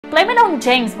Blame it on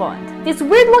James Bond. This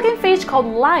weird-looking fish called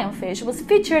lionfish was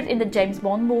featured in the James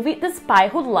Bond movie The Spy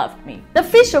Who Loved Me. The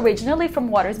fish, originally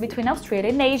from waters between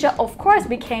Australia and Asia, of course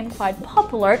became quite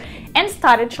popular and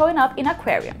started showing up in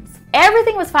aquariums.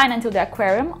 Everything was fine until the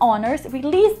aquarium owners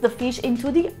released the fish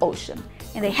into the ocean.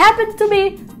 And they happened to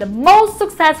be the most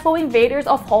successful invaders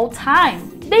of all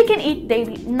time. They can eat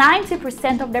daily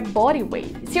 90% of their body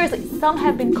weight. Seriously, some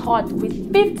have been caught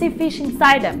with 50 fish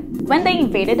inside them. When they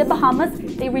invaded the Bahamas,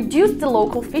 they reduced the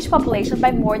local fish population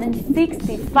by more than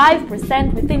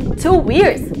 65% within 2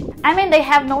 years. I mean, they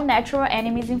have no natural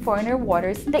enemies in foreigner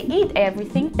waters, they eat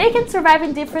everything, they can survive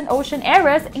in different ocean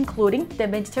areas, including the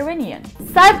Mediterranean.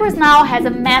 Cyprus now has a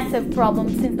massive problem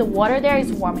since the water there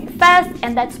is warming fast,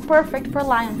 and that's perfect for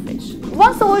lionfish.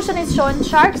 One solution is showing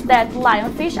sharks that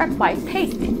lionfish are quite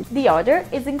tasty. The other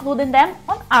is including them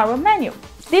on our menu.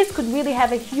 This could really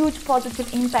have a huge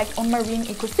positive impact on marine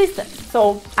ecosystems.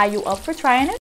 So, are you up for trying it?